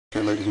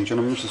Okay, ladies and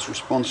gentlemen, this is a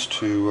response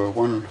to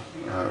one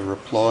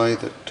reply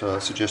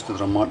that suggested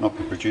that I might not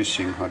be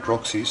producing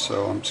hydroxy,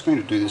 so I'm just going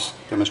to do this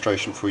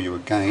demonstration for you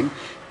again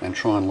and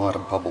try and light a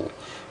bubble.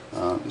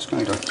 I'm just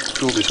going to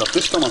fill this up.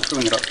 This time I'm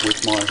filling it up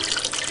with my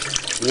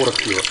water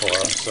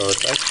purifier, so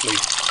it's actually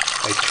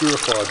a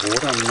purified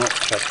water, not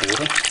tap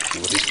water.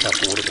 Well, it is tap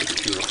water, but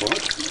it's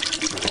purified.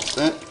 So that's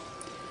that.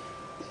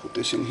 Put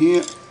this in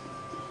here.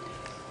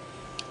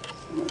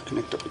 I'm going to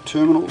connect up the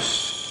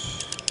terminals.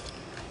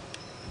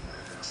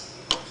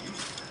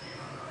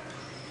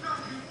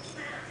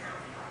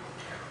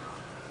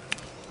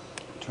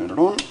 Turn it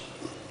on.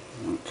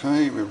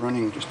 Okay, we're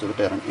running just at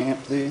about an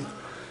amp there,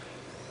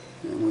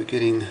 and we're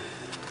getting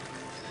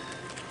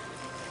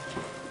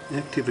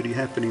activity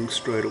happening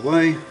straight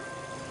away.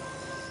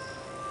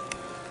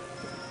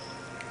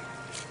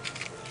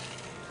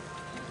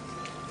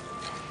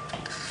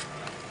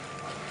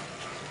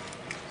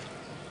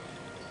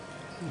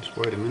 Just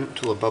wait a minute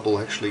until a bubble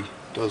actually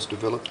does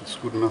develop that's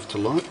good enough to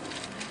light.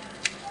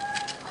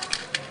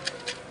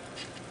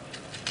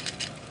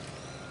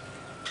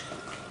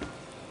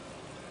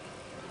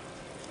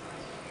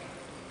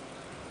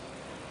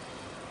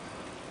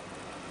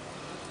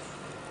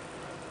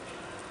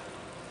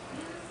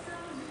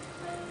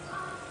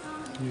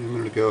 Yeah, a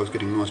minute ago I was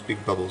getting nice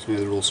big bubbles. Now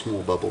they're all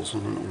small bubbles. I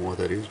don't know why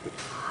that is, but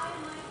if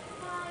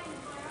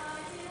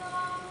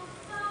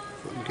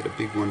I can get a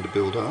big one to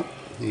build up.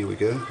 Here we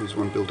go, there's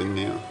one building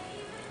now.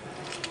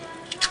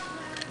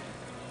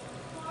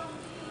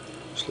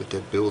 Just let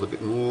that build a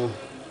bit more.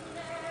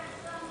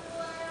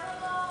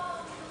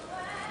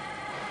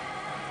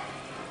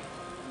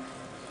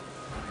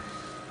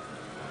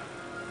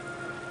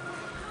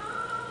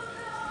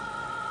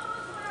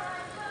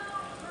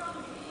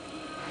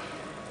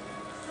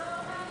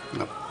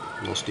 Nope,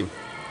 lost him.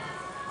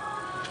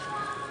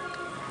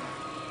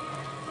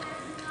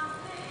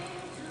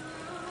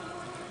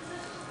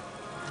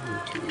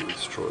 Okay,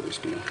 let's try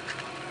this now.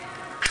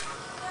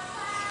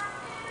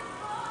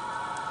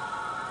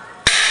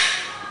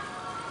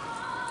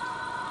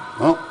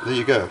 Well, there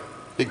you go.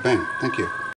 Big bang. Thank you.